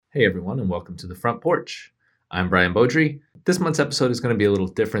Hey everyone, and welcome to the Front Porch. I'm Brian Beaudry. This month's episode is going to be a little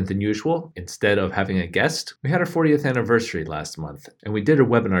different than usual. Instead of having a guest, we had our 40th anniversary last month, and we did a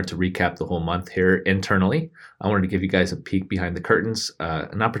webinar to recap the whole month here internally. I wanted to give you guys a peek behind the curtains,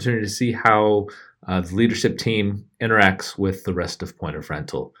 an opportunity to see how the leadership team interacts with the rest of Point of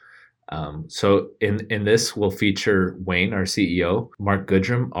Rental. So in this, we'll feature Wayne, our CEO, Mark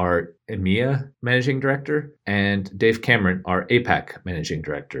Goodrum, our EMEA Managing Director, and Dave Cameron, our APAC Managing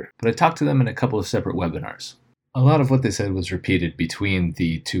Director. But I talked to them in a couple of separate webinars. A lot of what they said was repeated between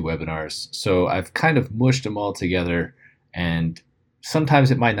the two webinars, so I've kind of mushed them all together, and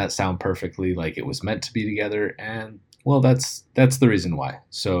sometimes it might not sound perfectly like it was meant to be together, and well, that's the reason why.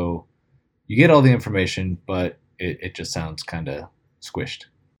 So you get all the information, but it just sounds kind of squished.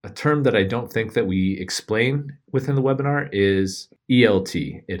 A term that I don't think that we explain within the webinar is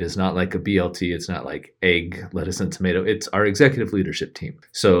ELT. It is not like a BLT. It's not like egg, lettuce, and tomato. It's our executive leadership team.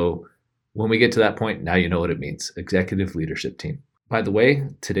 So when we get to that point, now you know what it means, executive leadership team. By the way,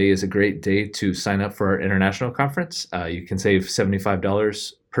 today is a great day to sign up for our international conference. You can save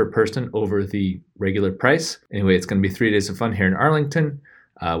 $75 per person over the regular price. Anyway, it's going to be 3 days of fun here in Arlington.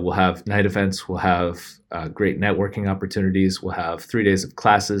 We'll have night events. We'll have great networking opportunities. We'll have 3 days of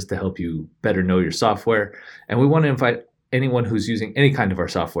classes to help you better know your software. And we want to invite anyone who's using any kind of our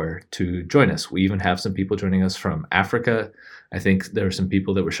software to join us. We even have some people joining us from Africa. I think there are some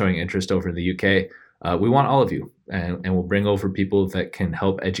people that were showing interest over in the UK. We want all of you, and we'll bring over people that can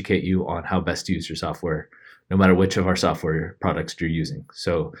help educate you on how best to use your software, no matter which of our software products you're using.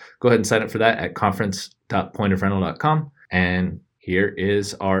 So go ahead and sign up for that at conference.pointofrental.com. And here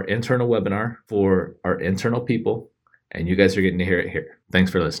is our internal webinar for our internal people, and you guys are getting to hear it here. Thanks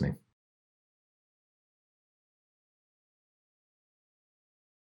for listening.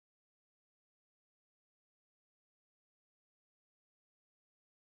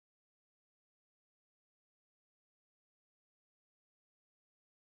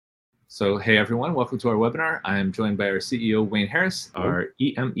 So, hey everyone, welcome to our webinar. I'm joined by our CEO, Wayne Harris, our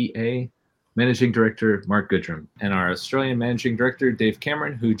EMEA Managing Director, Mark Goodrum, and our Australian Managing Director, Dave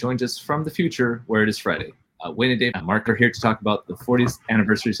Cameron, who joins us from the future, where it is Friday. Wayne and Dave and Mark are here to talk about the 40th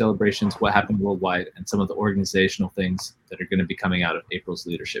anniversary celebrations, what happened worldwide, and some of the organizational things that are going to be coming out of April's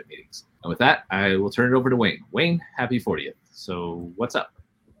leadership meetings. And with that, I will turn it over to Wayne. Wayne, happy 40th. So what's up?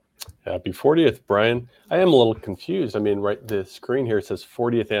 Happy 40th, Brian. I am a little confused. I mean, right, the screen here says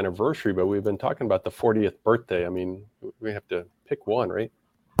 40th anniversary, but we've been talking about the 40th birthday. I mean, we have to pick one, right?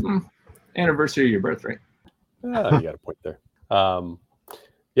 Anniversary of your birth, right? You got a point there.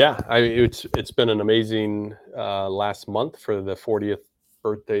 Yeah, it's been an amazing last month for the 40th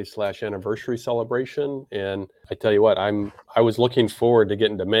birthday / anniversary celebration. And I tell you what, I was looking forward to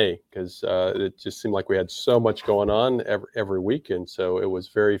getting to May because it just seemed like we had so much going on every week, and so it was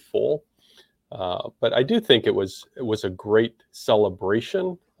very full. But I do think it was a great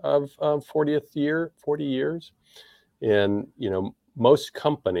celebration of 40 years. And most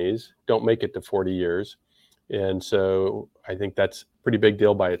companies don't make it to 40 years, and so I think that's a pretty big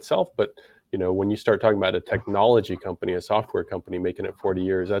deal by itself. But when you start talking about a technology company, a software company making it 40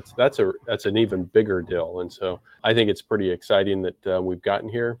 years, that's an even bigger deal. And so I think it's pretty exciting that we've gotten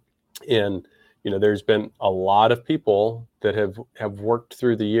here. And there's been a lot of people that have worked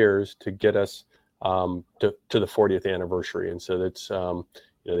through the years to get us to the 40th anniversary. And so that's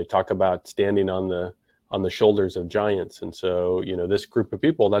they talk about standing on the shoulders of giants. And so this group of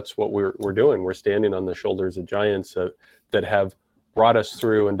people, that's what we're doing. We're standing on the shoulders of giants that have brought us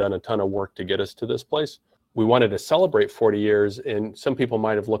through and done a ton of work to get us to this place. We wanted to celebrate 40 years, and some people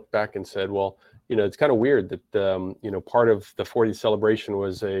might have looked back and said, well, it's kind of weird that part of the 40th celebration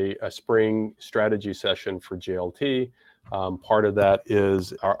was a spring strategy session for JLT. Part of that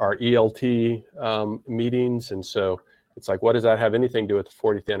is our ELT meetings, and so it's like, what does that have anything to do with the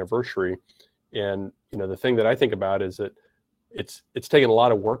 40th anniversary? And the thing that I think about is that it's taken a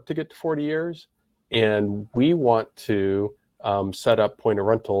lot of work to get to 40 years, and we want to set up Point of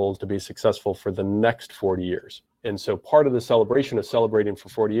Rental to be successful for the next 40 years. And so part of the celebration of celebrating for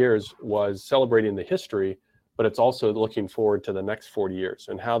 40 years was celebrating the history, but it's also looking forward to the next 40 years.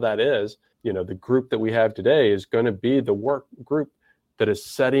 And how that is, the group that we have today is going to be the work group that is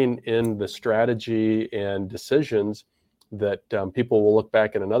setting in the strategy and decisions that people will look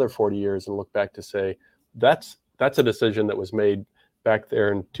back in another 40 years and look back to say, that's a decision that was made back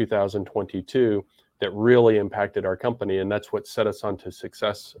there in 2022 that really impacted our company. And that's what set us on to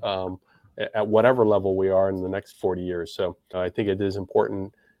success at whatever level we are in the next 40 years. So I think it is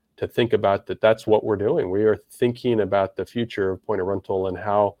important to think about that. That's what we're doing. We are thinking about the future of Point of Rental and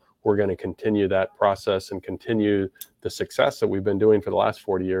how we're going to continue that process and continue the success that we've been doing for the last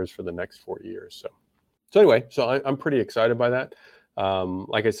 40 years for the next 40 years. So anyway, I'm pretty excited by that.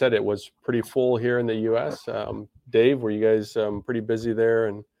 Like I said, it was pretty full here in the U.S. Dave, were you guys pretty busy there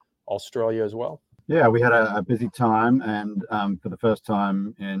in Australia as well? Yeah, we had a busy time, and for the first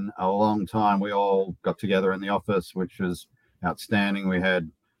time in a long time, we all got together in the office, which was outstanding. We had,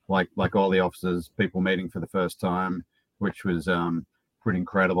 like all the officers, people meeting for the first time, which was pretty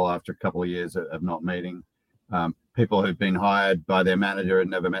incredible after a couple of years of not meeting. People who'd been hired by their manager and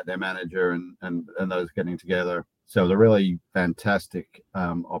never met their manager, and those getting together. So it was a really fantastic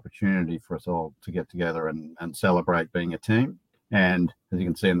opportunity for us all to get together and celebrate being a team. And as you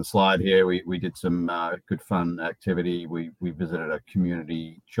can see in the slide here, we did some good fun activity. We visited a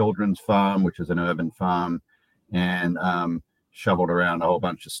community children's farm, which is an urban farm, and shoveled around a whole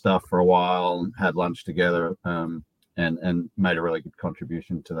bunch of stuff for a while, had lunch together, and made a really good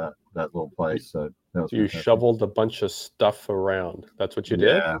contribution to that little place. So that was fantastic. Shoveled a bunch of stuff around. That's what you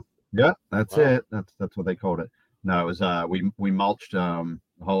did? Yeah, that's wow. It. That's what they called it. No, it was we mulched a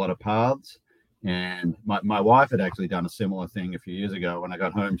whole lot of paths. And my wife had actually done a similar thing a few years ago. When I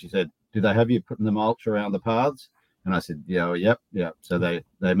got home, she said, "Do they have you putting the mulch around the paths?" And I said, "Yep." So they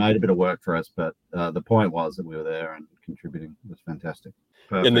made a bit of work for us, but the point was that we were there and contributing. It was fantastic.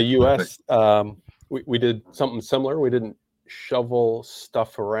 Perfect, in the U.S., we did something similar. We didn't shovel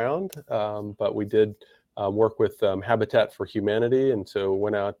stuff around, but we did work with Habitat for Humanity, and so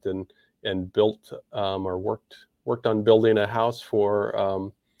went out and built or worked on building a house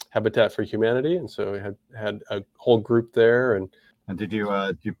for Habitat for Humanity, and so we had a whole group there. And did you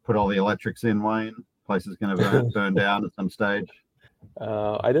put all the electrics in, Wayne? Place is going to burn down at some stage.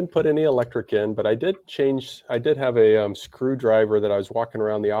 I didn't put any electric in, but I did have a screwdriver that I was walking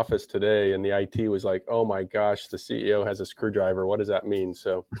around the office today, and the IT was like, "Oh my gosh, the CEO has a screwdriver. What does that mean?"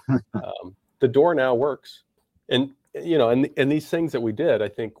 So the door now works, and and these things that we did, I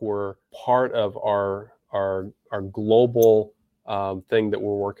think, were part of our global thing that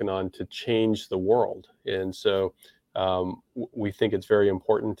we're working on to change the world. And so we think it's very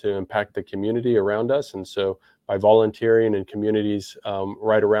important to impact the community around us. And so by volunteering in communities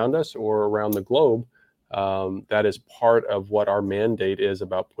right around us or around the globe, that is part of what our mandate is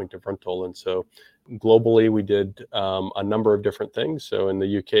about point of rental. And so globally, we did a number of different things. So in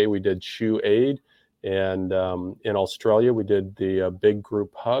the UK, we did Shoe Aid. And in Australia, we did the big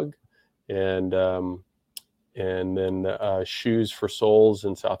group hug. And then Shoes for Souls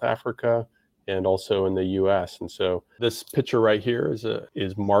in South Africa, and also in the U.S. And so this picture right here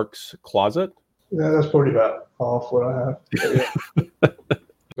is Mark's closet. Yeah, that's probably about half what I have.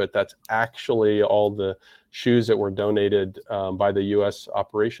 But that's actually all the shoes that were donated by the U.S.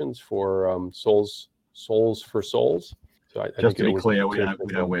 operations for Souls for Souls. So I just to be clear, we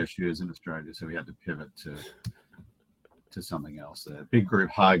don't wear shoes in Australia, so we had to pivot to something else. Big Group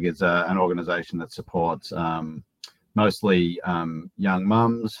Hug is an organization that supports mostly young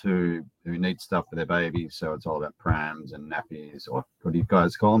mums who need stuff for their babies. So it's all about prams and nappies, or what do you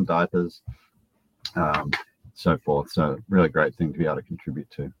guys call them, diapers, so forth. So really great thing to be able to contribute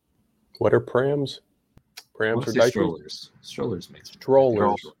to. What are prams? Prams or diapers? Strollers makes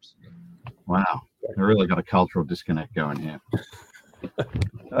strollers. Wow, I really got a cultural disconnect going here.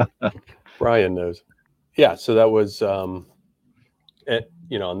 Brian knows. Yeah, so that was, and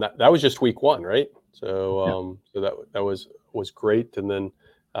that was just week one, right? So, so that was great. And then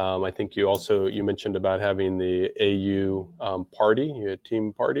I think you mentioned about having the AU party, you had a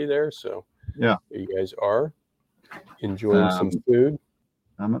team party there. So yeah, you guys are enjoying some food.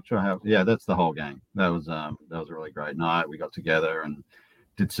 I'm not sure how. Yeah, that's the whole gang. That was a really great night. We got together and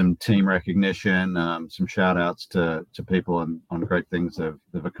did some team recognition, some shout outs to people on great things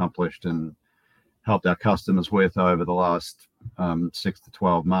they've accomplished and helped our customers with over the last 6 to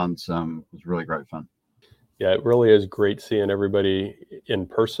 12 months. It was really great fun. Yeah, it really is great seeing everybody in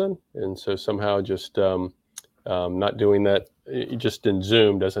person. And so somehow just not doing that just in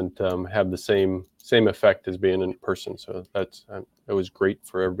Zoom doesn't have the same effect as being in person. So it was great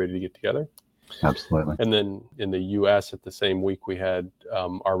for everybody to get together. Absolutely. And then in the US at the same week, we had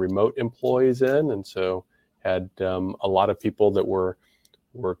our remote employees in. And so had a lot of people that were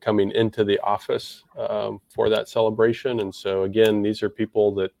coming into the office for that celebration. And so again, these are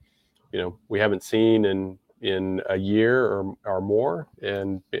people that, we haven't seen in a year or more,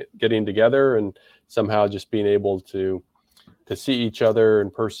 and getting together and somehow just being able to see each other in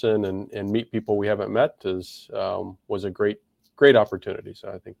person and meet people we haven't met was a great opportunity.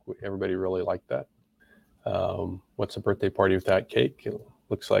 So I think everybody really liked that. What's a birthday party with that cake? It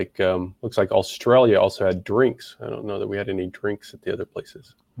looks like Australia also had drinks. I don't know that we had any drinks at the other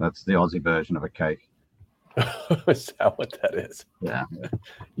places. That's the Aussie version of a cake. Is that what that is? Yeah,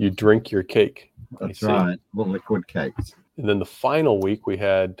 You drink your cake. that's right. Little liquid cakes. And then the final week we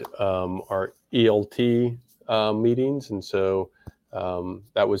had our ELT meetings, and so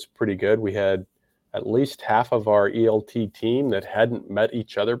that was pretty good. We had at least half of our ELT team that hadn't met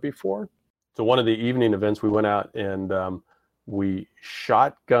each other before. So one of the evening events, we went out and we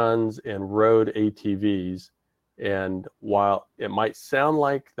shot guns and rode ATVs. And while it might sound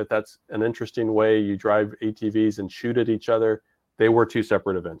like that's an interesting way, you drive ATVs and shoot at each other, they were two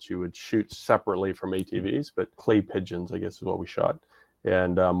separate events. You would shoot separately from ATVs, but clay pigeons, I guess, is what we shot.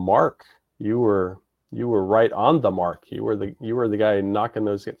 And Mark, you were right on the mark. You were the guy knocking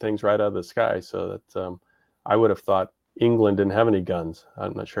those things right out of the sky. So that I would have thought England didn't have any guns.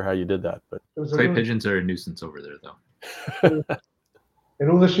 I'm not sure how you did that, but Clay pigeons are a nuisance over there, though. In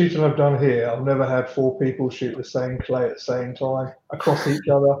all the shooting I've done here, I've never had 4 people shoot the same clay at the same time across each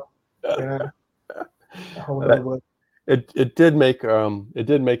other. It did make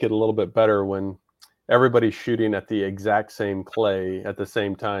it a little bit better when everybody's shooting at the exact same clay at the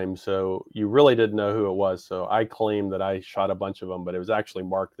same time. So you really didn't know who it was. So I claimed that I shot a bunch of them, but it was actually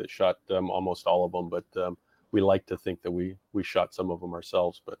Mark that shot almost all of them. But we like to think that we shot some of them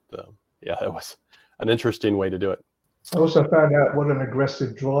ourselves. But yeah, it was an interesting way to do it. I also found out what an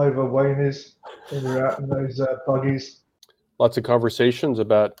aggressive driver Wayne is when we're out in those buggies. Lots of conversations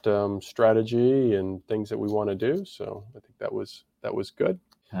about strategy and things that we want to do. So I think that was good.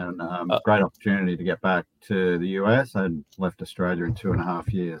 And great opportunity to get back to the US. I'd left Australia in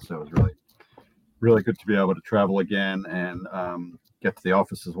 2.5 years, so it was really good to be able to travel again and get to the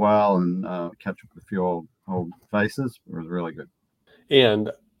office as well and catch up with a few old faces. It was really good.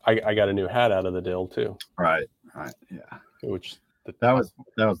 And I got a new hat out of the deal too. Right, yeah. Which that was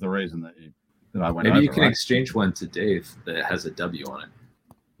the reason that I went. Maybe over, you can right? exchange one to Dave that has a W on it.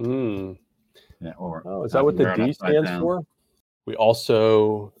 Yeah. Is that what the D stands for? We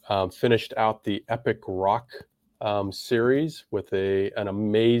also finished out the Epic Rock series with an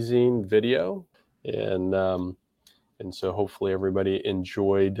amazing video, and so hopefully everybody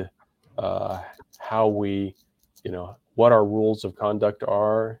enjoyed how we, what our rules of conduct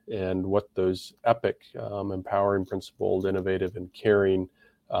are and what those epic, empowering, principled, innovative, and caring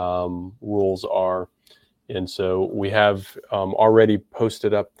rules are. And so we have already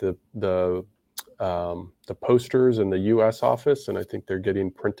posted up the posters in the U.S. office, and I think they're getting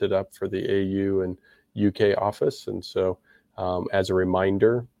printed up for the AU and UK office. And so as a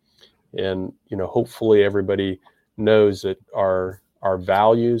reminder, and hopefully everybody knows that our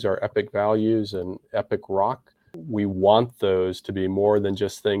values, our epic values and Epic Rock, we want those to be more than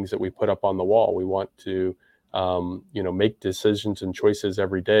just things that we put up on the wall. We want to make decisions and choices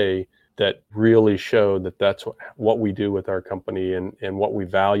every day that really show that that's what we do with our company and what we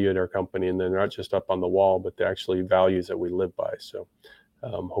value at our company. And they're not just up on the wall, but they're actually values that we live by. So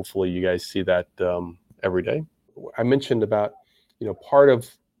hopefully you guys see that every day. I mentioned about, part of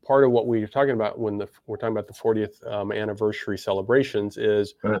what we're talking about when we're talking about the 40th anniversary celebrations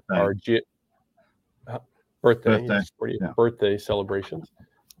is our birthday celebrations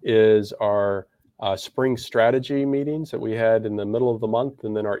is our spring strategy meetings that we had in the middle of the month,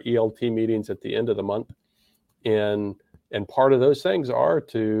 and then our ELT meetings at the end of the month. And part of those things are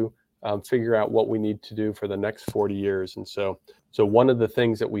to figure out what we need to do for the next 40 years. And so one of the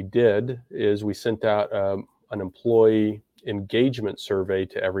things that we did is we sent out an employee engagement survey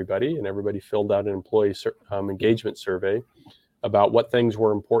to everybody, and everybody filled out an employee engagement survey about what things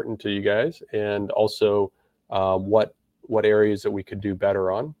were important to you guys, and also what areas that we could do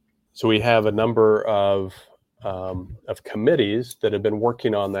better on. So we have a number of committees that have been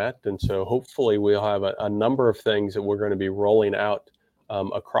working on that, and so hopefully we'll have a number of things that we're going to be rolling out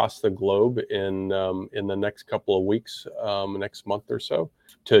across the globe in the next couple of weeks, next month or so,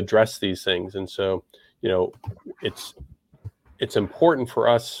 to address these things. And so it's important for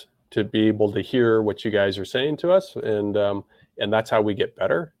us to be able to hear what you guys are saying to us, and that's how we get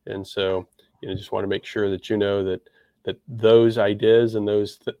better. And so just want to make sure that that those ideas and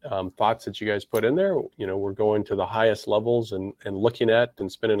those thoughts that you guys put in there, we're going to the highest levels and looking at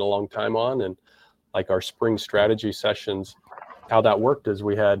and spending a long time on. And like our spring strategy sessions, how that worked is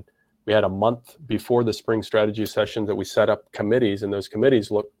we had a month before the spring strategy sessions that we set up committees, and those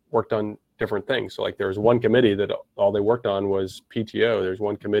committees worked on different things. So like there was one committee that all they worked on was PTO. There's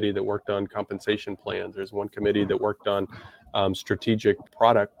one committee that worked on compensation plans. There's one committee that worked on strategic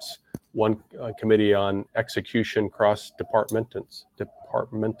products, one committee on execution cross-departmental.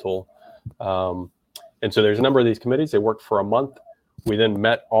 And so there's a number of these committees. They worked for a month. We then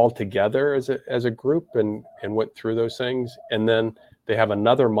met all together as a group and went through those things. And then they have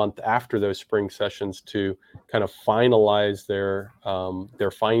another month after those spring sessions to kind of finalize their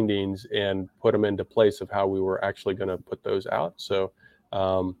findings and put them into place of how we were actually going to put those out. So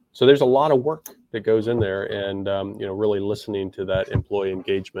there's a lot of work that goes in there, and really listening to that employee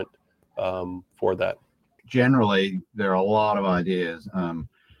engagement for that. Generally, there are a lot of ideas.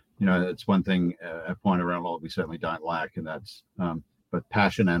 It's one thing at Point of Rental we certainly don't lack, and that's but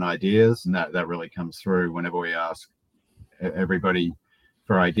passion and ideas, and that really comes through whenever we ask everybody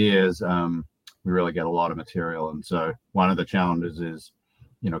for ideas. We really get a lot of material, and so one of the challenges is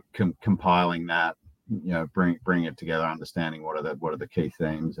compiling that, bring it together, understanding what are the key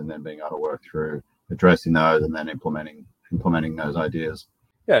themes, and then being able to work through addressing those and then implementing those ideas.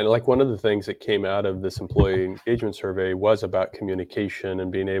 Yeah, and like one of the things that came out of this employee engagement survey was about communication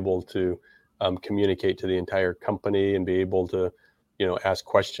and being able to communicate to the entire company and be able to ask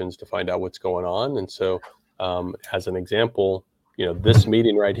questions to find out what's going on. And so as an example, this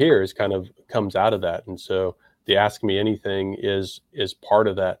meeting right here comes out of that. And so the Ask Me Anything is part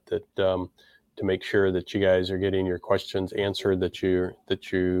of that to make sure that you guys are getting your questions answered that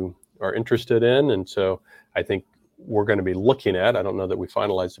you are interested in. And so I think we're going to be looking at, I don't know that we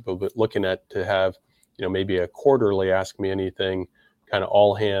finalized it, but looking at to have, maybe a quarterly Ask Me Anything, kind of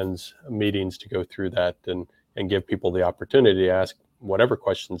all hands meetings to go through that and give people the opportunity to ask whatever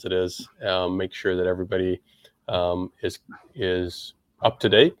questions it is, make sure that everybody is up to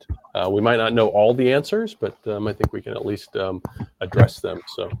date. We might not know all the answers, but I think we can at least address them.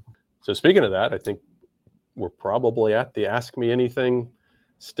 So speaking of that, I think we're probably at the Ask Me Anything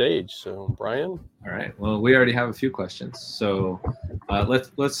stage. So Brian. All right. Well, we already have a few questions. So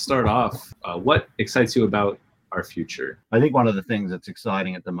let's start off. What excites you about our future? I think one of the things that's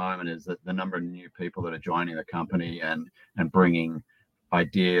exciting at the moment is that the number of new people that are joining the company and bringing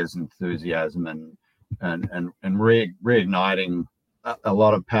ideas, enthusiasm, and reigniting a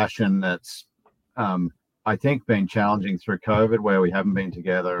lot of passion that's I think been challenging through COVID, where we haven't been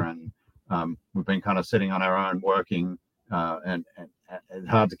together and we've been kind of sitting on our own working, and it's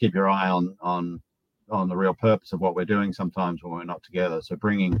hard to keep your eye on the real purpose of what we're doing sometimes when we're not together. So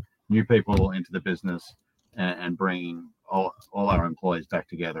bringing new people into the business and bringing all our employees back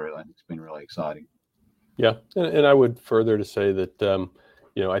together, I think it's been really exciting. Yeah, and I would further to say that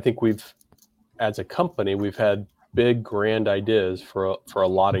I think as a company, we've had big grand ideas for a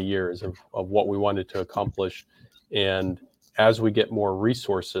lot of years of what we wanted to accomplish, and as we get more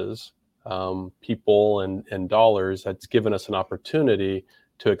resources, people and dollars, that's given us an opportunity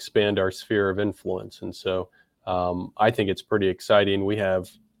to expand our sphere of influence. And so I think it's pretty exciting. We have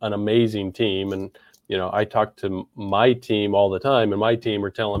an amazing team, and I talk to my team all the time, and my team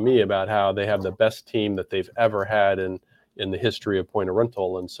are telling me about how they have the best team that they've ever had in the history of Point of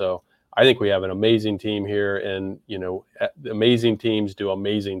Rental. And so I think we have an amazing team here, and amazing teams do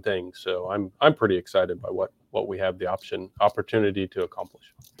amazing things. So I'm pretty excited by what we have the opportunity to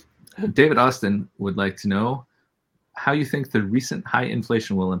accomplish. David Austin would like to know how you think the recent high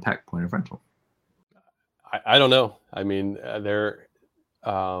inflation will impact Point of Rental. I don't know. I mean, there's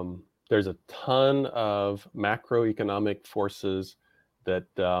a ton of macroeconomic forces that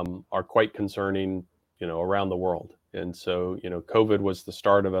are quite concerning, around the world. And so, COVID was the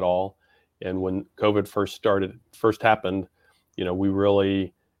start of it all. And when COVID first happened, we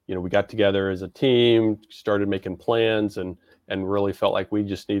really, we got together as a team, started making plans, and really felt like we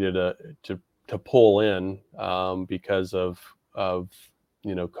just needed to pull in because of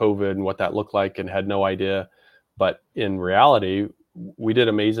COVID and what that looked like, and had no idea. But in reality, we did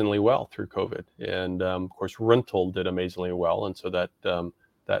amazingly well through COVID, and of course, rental did amazingly well, and so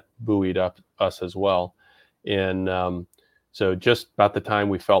that buoyed up us as well. And so just about the time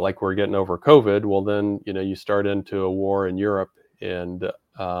we felt like we were getting over COVID, well, then you start into a war in Europe, and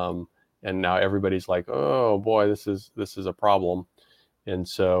now everybody's like, oh boy, this is a problem. And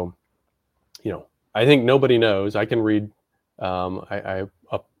so, I think nobody knows. I can read. I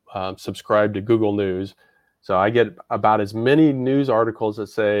subscribe to Google News, so I get about as many news articles that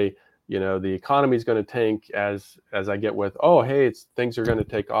say, the economy is going to tank as I get with, oh, hey, things are going to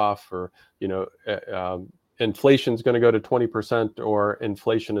take off, or inflation is going to go to 20%, or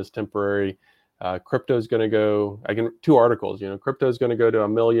inflation is temporary. Crypto is going to go. Two articles. Crypto is going to go to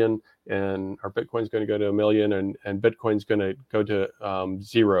 1 million, and our Bitcoin is going to go to 1 million, and Bitcoin is going to go to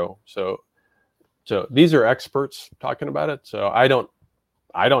 0. So these are experts talking about it. So I don't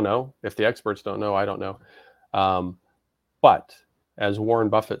know. If the experts don't know, I don't know. But as Warren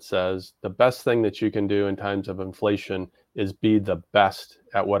Buffett says, the best thing that you can do in times of inflation is be the best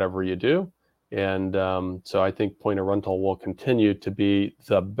at whatever you do. And so I think Point of Rental will continue to be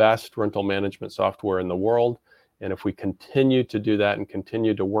the best rental management software in the world. And if we continue to do that and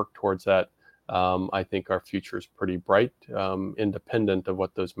continue to work towards that, I think our future is pretty bright, independent of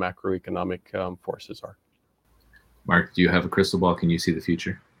what those macroeconomic forces are. Mark, do you have a crystal ball? Can you see the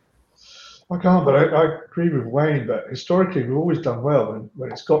future? I can't, but I agree with Wayne. But historically, we've always done well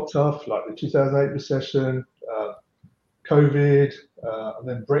when it's got tough, like the 2008 recession, COVID, and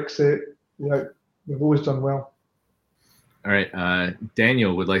then Brexit. We've always done well. All right.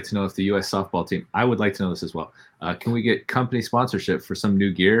 Daniel would like to know if the U.S. softball team, I would like to know this as well. Can we get company sponsorship for some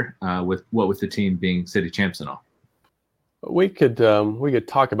new gear with the team being city champs and all? We could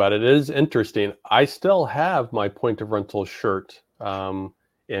talk about it. It is interesting. I still have my Point of Rental shirt,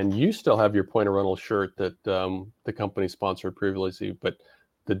 and you still have your Point of Rental shirt that the company sponsored previously, but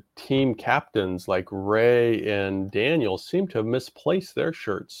the team captains like Ray and Daniel seem to have misplaced their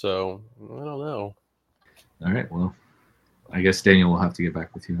shirts. So I don't know. All right. Well, I guess Daniel will have to get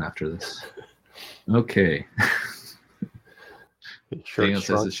back with you after this. Okay. Daniel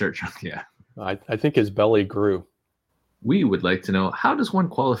says his shirt shrunk. Yeah. I think his belly grew. We would like to know, how does one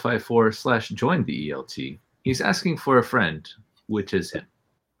qualify for / join the ELT? He's asking for a friend, which is him.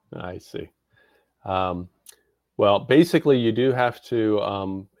 I see. Well, basically, you do have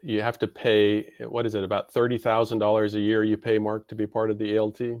to pay, what is it, about $30,000 a year you pay, Mark, to be part of the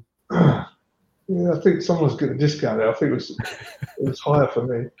ELT? Yeah, I think someone's getting a discount there. I think it was higher for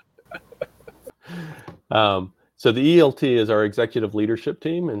me. So the ELT is our executive leadership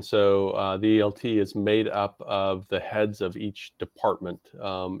team, and so the ELT is made up of the heads of each department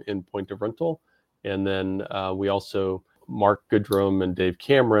in Point of Rental, and then we also, Mark Goodrum and Dave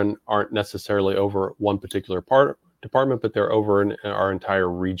Cameron aren't necessarily over one particular department, but they're over in our entire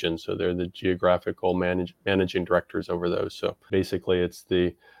region. So they're the geographical managing directors over those. So basically, it's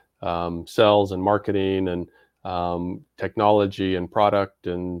the sales and marketing and technology and product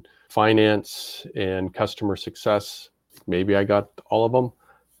and finance and customer success. Maybe I got all of them,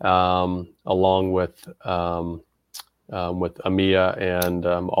 along with EMEA and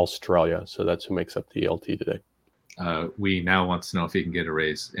Australia. So that's who makes up the ELT today. We now want to know if he can get a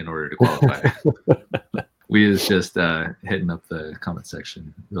raise in order to qualify. We is just hitting up the comment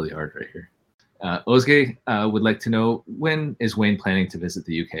section really hard right here. Ozge would like to know, when is Wayne planning to visit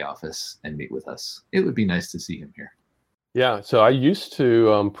the UK office and meet with us? It would be nice to see him here. Yeah, so I used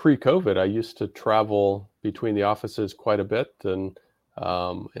to, pre-COVID, I used to travel between the offices quite a bit, and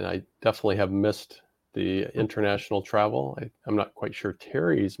I definitely have missed the international travel. I'm not quite sure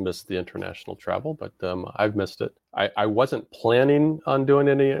Terry's missed the international travel, but I've missed it. I wasn't planning on doing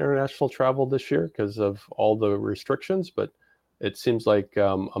any international travel this year because of all the restrictions, but it seems like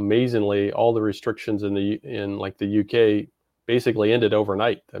amazingly all the restrictions in the UK basically ended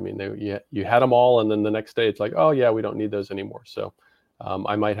overnight. I mean, you had them all, and then the next day it's like, oh yeah, we don't need those anymore. So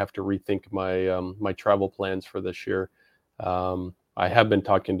I might have to rethink my travel plans for this year. I have been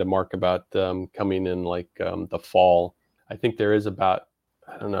talking to Mark about coming in the fall. I think there is about,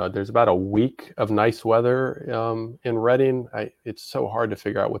 there's about a week of nice weather in Reading. It's so hard to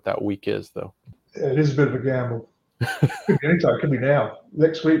figure out what that week is, though. It is a bit of a gamble. Could be anytime, could be now.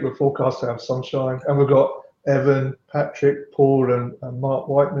 Next week we're forecast to have sunshine, and we've got Evan, Patrick, Paul, and Mark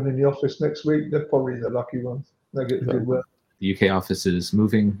Whiteman in the office next week. They're probably the lucky ones. They get the good weather. The UK office is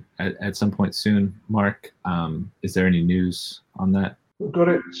moving at some point soon. Mark, is there any news on that? We've got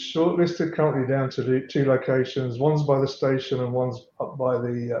it shortlisted currently down to 2 locations. One's by the station and one's up by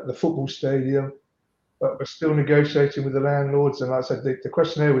the football stadium. But we're still negotiating with the landlords. And like I said, the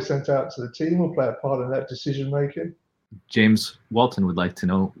questionnaire was sent out to the team will play a part in that decision making. James Walton would like to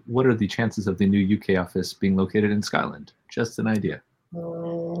know, what are the chances of the new UK office being located in Scotland? Just an idea.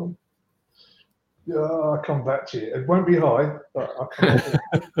 Yeah, I'll come back to you. It won't be high, but I'll come back to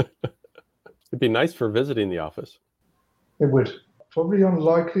you. It'd be nice for visiting the office. It would. Probably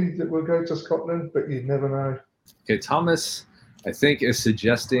unlikely that we'll go to Scotland, but you never know. Okay, Thomas, I think, is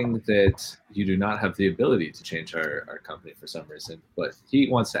suggesting that you do not have the ability to change our company for some reason, but he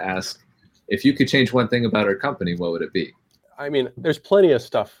wants to ask, if you could change one thing about our company, what would it be? I mean, there's plenty of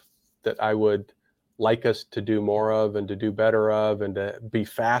stuff that I would like us to do more of and to do better of and to be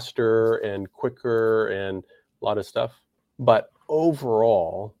faster and quicker and a lot of stuff. But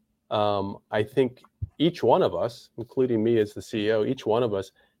overall, I think each one of us, including me as the CEO, each one of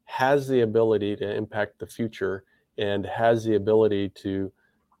us has the ability to impact the future and has the ability to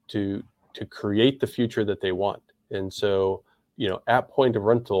create the future that they want. And so, at Point of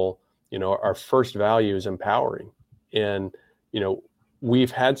Rental, our first value is empowering. And,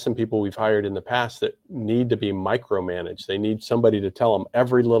 we've had some people we've hired in the past that need to be micromanaged. They need somebody to tell them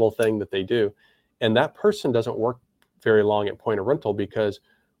every little thing that they do. And that person doesn't work very long at Point of Rental because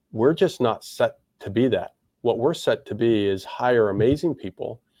we're just not set to be that. what we're set to be is hire amazing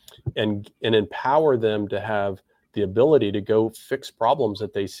people and empower them to have the ability to go fix problems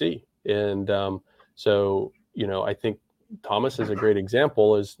that they see. And so, I think Thomas is a great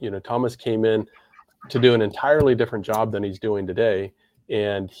example. Is, Thomas came in to do an entirely different job than he's doing today.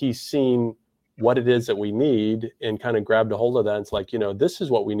 And he's seen what it is that we need and kind of grabbed a hold of that. And it's like, this is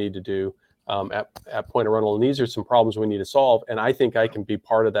what we need to do at Point of Rental. And these are some problems we need to solve. And I think I can be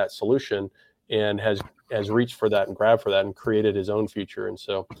part of that solution, and has reached for that and grabbed for that and created his own future. And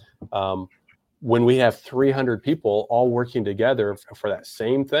so when we have 300 people all working together for that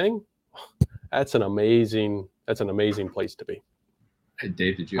same thing, that's an amazing place to be. Hey,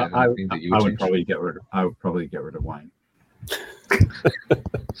 Dave, did you have anything that you would change? I would probably get rid of Wayne.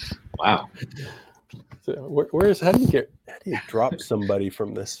 Wow. So how do you drop somebody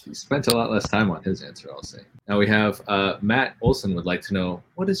from this? He spent a lot less time on his answer, I'll say. Now we have Matt Olson would like to know,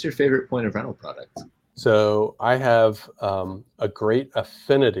 what is your favorite point of rental product? So I have a great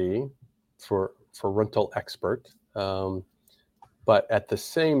affinity for Rental Expert, but at the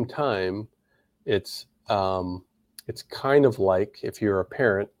same time, it's kind of like, if you're a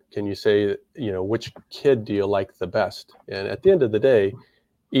parent, can you say, which kid do you like the best? And at the end of the day,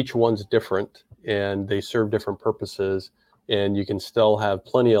 each one's different and they serve different purposes, and you can still have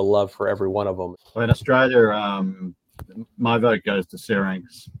plenty of love for every one of them. Well, in Australia, my vote goes to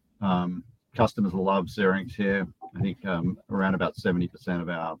Syrinx. Customers love Syrinx here. I think around about 70% of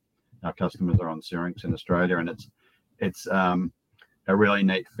our customers are on Syrinx in Australia, and it's a really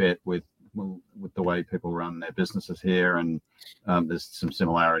neat fit with the way people run their businesses here, and there's some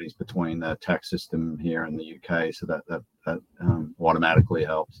similarities between the tax system here and the UK, so that automatically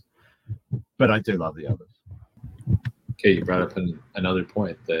helps. But I do love the others. Okay, you brought up another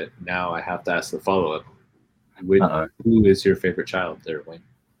point that now I have to ask the follow-up. Who is your favorite child there, Wayne?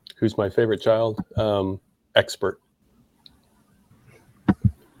 Who's my favorite child? Expert.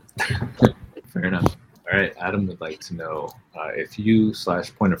 Fair enough. All right, Adam would like to know, if you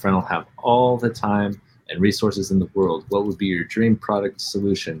 / Point of Rental have all the time and resources in the world, what would be your dream product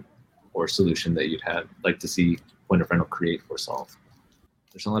solution or solution that you'd like to see Point of Rental create or solve?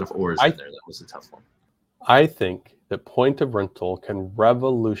 There's a lot of ors in there. That was a tough one. I think that Point of Rental can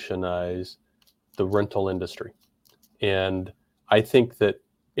revolutionize the rental industry. And I think that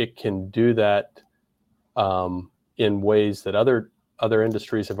it can do that in ways that other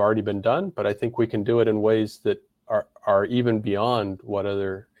industries have already been done, but I think we can do it in ways that are even beyond what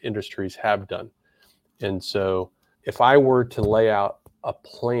other industries have done. And so if I were to lay out a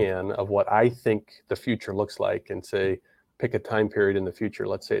plan of what I think the future looks like, and say, pick a time period in the future,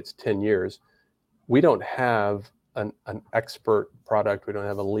 let's say it's 10 years, we don't have an expert product, we don't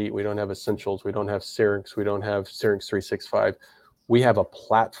have Elite, we don't have Essentials, we don't have Syrinx, we don't have Syrinx 365. We have a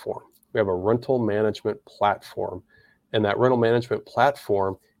platform. We have a rental management platform. And that rental management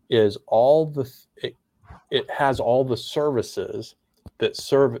platform is it has all the services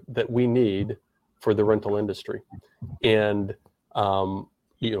that we need for the rental industry. And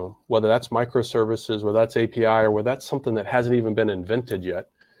whether that's microservices, whether that's API, or whether that's something that hasn't even been invented yet,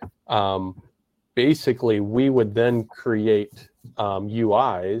 basically we would then create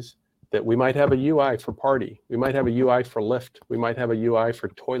UIs that we might have a UI for party, we might have a UI for lift, we might have a UI for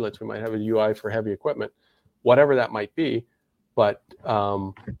toilets, we might have a UI for heavy equipment, whatever that might be. But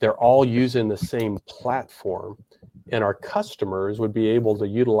they're all using the same platform, and our customers would be able to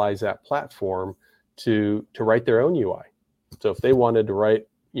utilize that platform to write their own UI. So if they wanted to write,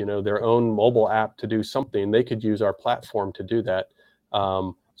 their own mobile app to do something, they could use our platform to do that.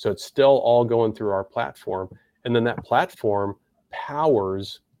 So it's still all going through our platform, and then that platform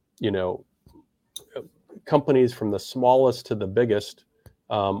powers, companies from the smallest to the biggest,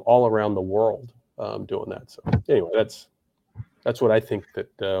 all around the world, doing that. So anyway, that's what I think that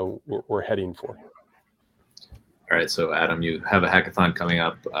we're heading for. All right, so Adam, you have a hackathon coming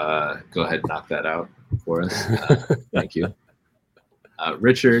up. Go ahead and knock that out for us. Thank you.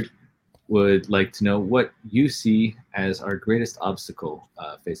 Richard would like to know what you see as our greatest obstacle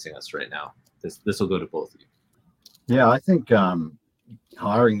facing us right now. This will go to both of you. Yeah, I think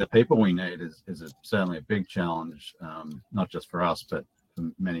hiring the people we need is certainly a big challenge, not just for us, but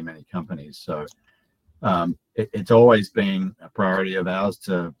for many, many companies. So it's always been a priority of ours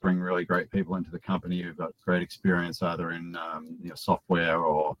to bring really great people into the company who've got great experience either in software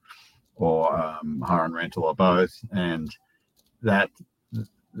or hire and rental or both, and that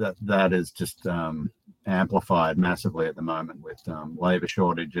is just amplified massively at the moment with labor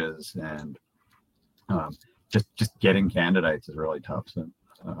shortages, and just getting candidates is really tough. So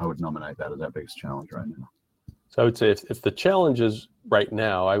I would nominate that as our biggest challenge right now. So I would say if the challenge is right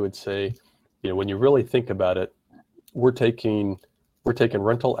now, I would say when you really think about it, we're taking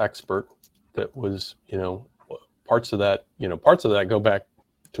Rental Expert that was, parts of that go back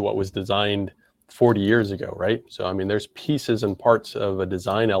to what was designed 40 years ago, right? So, I mean, there's pieces and parts of a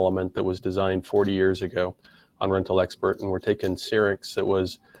design element that was designed 40 years ago on Rental Expert, and we're taking Syrinx that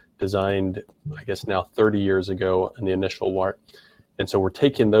was designed, I guess now 30 years ago in the initial war. And so we're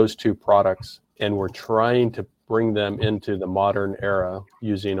taking those two products and we're trying to bring them into the modern era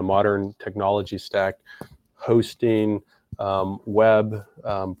using a modern technology stack, hosting, web,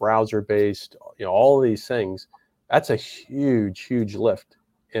 browser-based, all of these things. That's a huge, huge lift.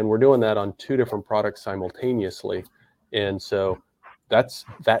 And we're doing that on two different products simultaneously. And so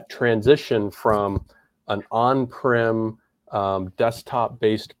that transition from an on-prem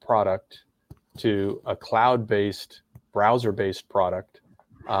desktop-based product to a cloud-based, browser-based product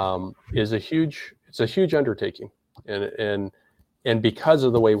is a huge undertaking. And because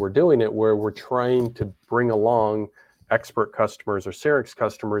of the way we're doing it, where we're trying to bring along expert customers or Syrinx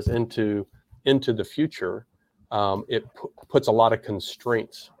customers into the future, it puts a lot of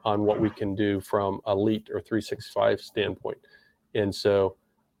constraints on what we can do from Elite or 365 standpoint. And so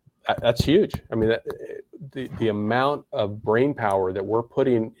that's huge. I mean, the amount of brain power that we're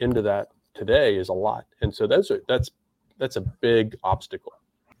putting into that today is a lot. And so that's a big obstacle.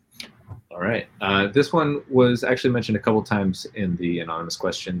 All right. This one was actually mentioned a couple times in the anonymous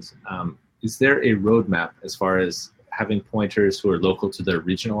questions. Is there a roadmap as far as having pointers who are local to their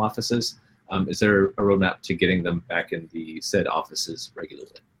regional offices? Is there a roadmap to getting them back in the said offices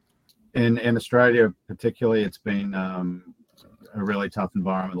regularly? In Australia, particularly, it's been a really tough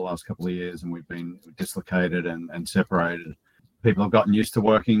environment the last couple of years, and we've been dislocated and separated. People have gotten used to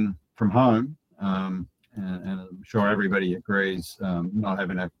working from home, and I'm sure everybody agrees not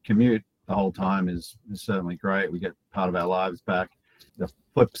having a commute the whole time is certainly great. We get part of our lives back. The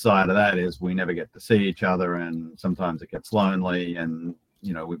flip side of that is we never get to see each other, and sometimes it gets lonely, and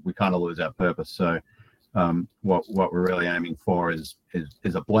we kind of lose our purpose. So what we're really aiming for is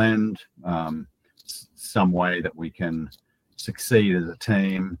a blend, some way that we can succeed as a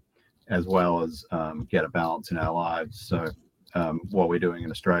team, as well as get a balance in our lives. So what we're doing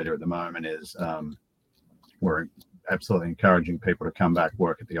in Australia at the moment is we're absolutely encouraging people to come back,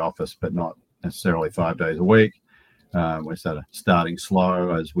 work at the office, but not necessarily 5 days a week. We're sort of starting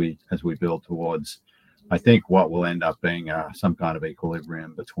slow as we build towards, I think, what will end up being some kind of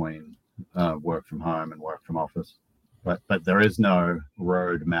equilibrium between work from home and work from office. But there is no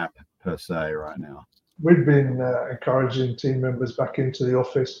roadmap per se right now. We've been encouraging team members back into the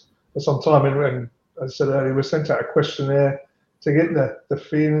office for some time, and as I said earlier, we sent out a questionnaire to get the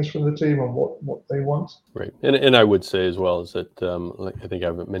feelings from the team on what they want. Right, and I would say as well is that I think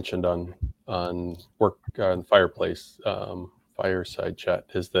I've mentioned on work on the fireside chat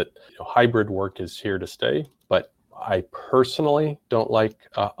is that hybrid work is here to stay, but I personally don't like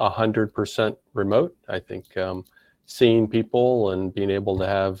 100% remote. I think seeing people and being able to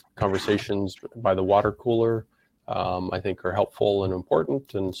have conversations by the water cooler, I think are helpful and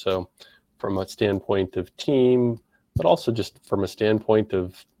important. And so from a standpoint of team, but also just from a standpoint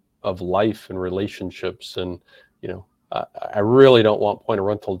of life and relationships. And, I really don't want Point of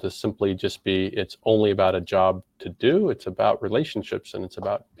Rental to simply just be, it's only about a job to do. It's about relationships and it's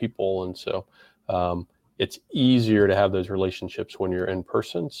about people. And so it's easier to have those relationships when you're in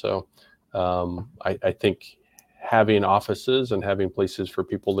person. So I think having offices and having places for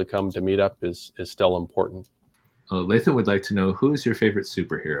people to come to meet up is still important. Lathan would like to know, who is your favorite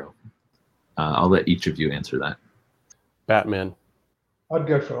superhero? I'll let each of you answer that. Batman. I'd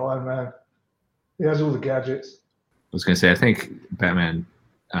go for Iron Man. He has all the gadgets. I was going to say, I think Batman,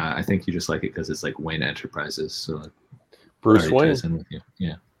 I think you just like it because it's like Wayne Enterprises. So Bruce Wayne. In with you.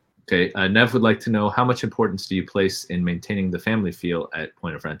 Yeah. Okay. Nev would like to know, how much importance do you place in maintaining the family feel at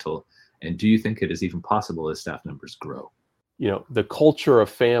Point of Rental? And do you think it is even possible as staff numbers grow? The culture of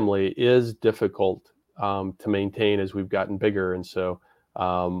family is difficult to maintain as we've gotten bigger. And so,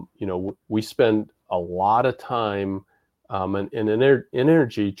 we spend a lot of time and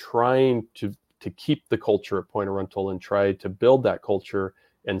energy trying to keep the culture at Point of Rental and try to build that culture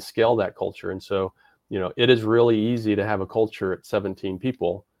and scale that culture. And so, it is really easy to have a culture at 17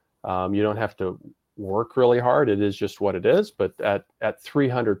 people. You don't have to work really hard. It is just what it is. But at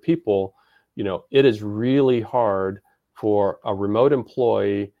 300 people, it is really hard for a remote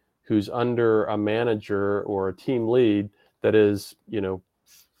employee who's under a manager or a team lead that is,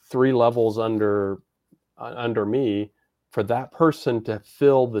 3 levels under me, for that person to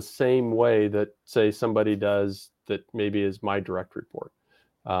feel the same way that, say, somebody does that maybe is my direct report.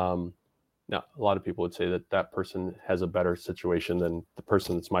 Now, a lot of people would say that that person has a better situation than the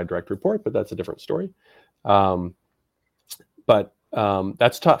person that's my direct report, but that's a different story. But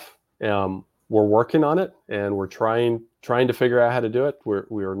that's tough. We're working on it, and we're trying to figure out how to do it.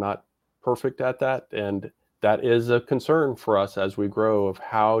 We are not perfect at that, and that is a concern for us as we grow, of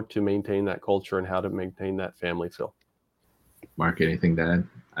how to maintain that culture and how to maintain that family feel. Mark, anything to add?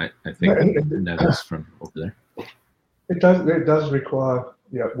 I think that is from over there. It does require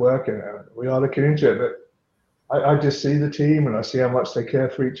working. We are looking into it, but I just see the team and I see how much they care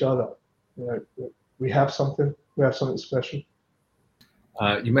for each other. We have something special.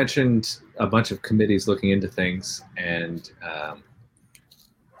 You mentioned a bunch of committees looking into things, and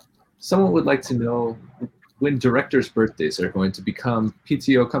someone would like to know when directors' birthdays are going to become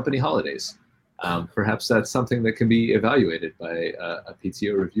PTO company holidays. Perhaps that's something that can be evaluated by a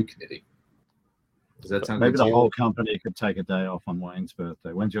PTO review committee. Does that sound Maybe good to the you? whole company could take a day off on Wayne's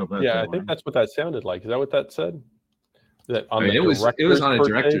birthday. When's your birthday? Yeah, I Wayne? think that's what that sounded like. Is that what that said? That on it was on a birthdays?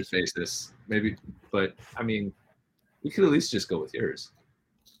 director's basis, maybe, but I mean, we could at least just go with yours.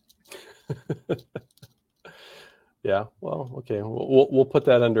 Yeah, well, okay, we'll put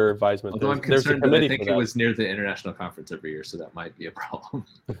that under advisement. Although I'm concerned that I think it was near the international conference every year, so that might be a problem.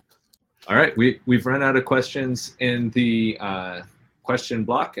 All right, we've run out of questions in the question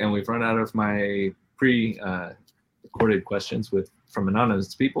block, and we've run out of my pre-recorded questions from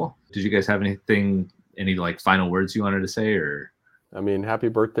anonymous people. Did you guys have any like final words you wanted to say, or? I mean, happy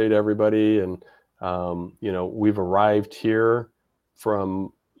birthday to everybody, and we've arrived here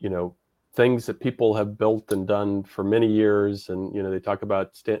from things that people have built and done for many years, and they talk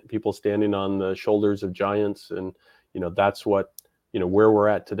about people standing on the shoulders of giants, and that's what where we're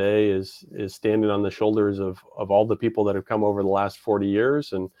at today is standing on the shoulders of all the people that have come over the last 40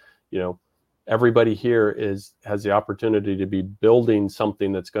 years, and everybody here has the opportunity to be building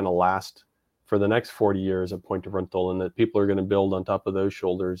something that's going to last for the next 40 years at Point of Rental, and that people are going to build on top of those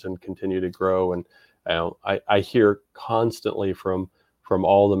shoulders and continue to grow. And I hear constantly from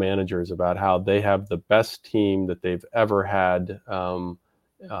all the managers about how they have the best team that they've ever had, at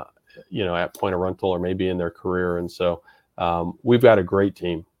Point of Rental or maybe in their career. And so we've got a great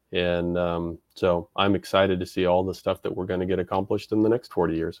team. And so I'm excited to see all the stuff that we're going to get accomplished in the next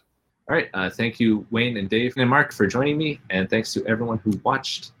 40 years. All right. Thank you, Wayne and Dave and Mark, for joining me. And thanks to everyone who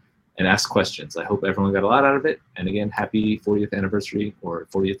watched and asked questions. I hope everyone got a lot out of it. And again, happy 40th anniversary or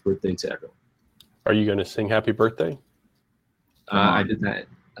 40th birthday to everyone. Are you going to sing happy birthday? I did that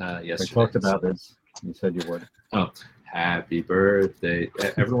yesterday. We talked about this. You said you would. Oh, happy birthday.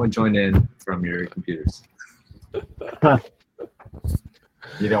 Everyone join in from your computers. You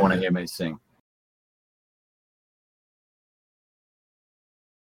don't want to hear me sing.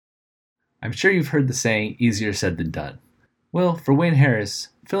 I'm sure you've heard the saying, easier said than done. Well, for Wayne Harris,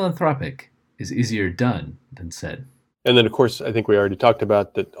 philanthropic is easier done than said. And then, of course, I think we already talked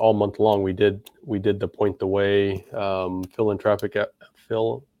about that all month long. We did the Point the Way philanthropic.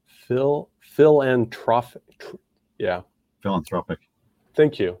 Philanthropic.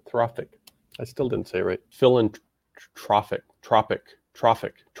 Thank you. Trophic. I still didn't say it right. Philanthropic. Philanthropic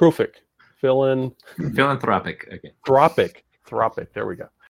again. Philanthropic again. Thropic. There we go.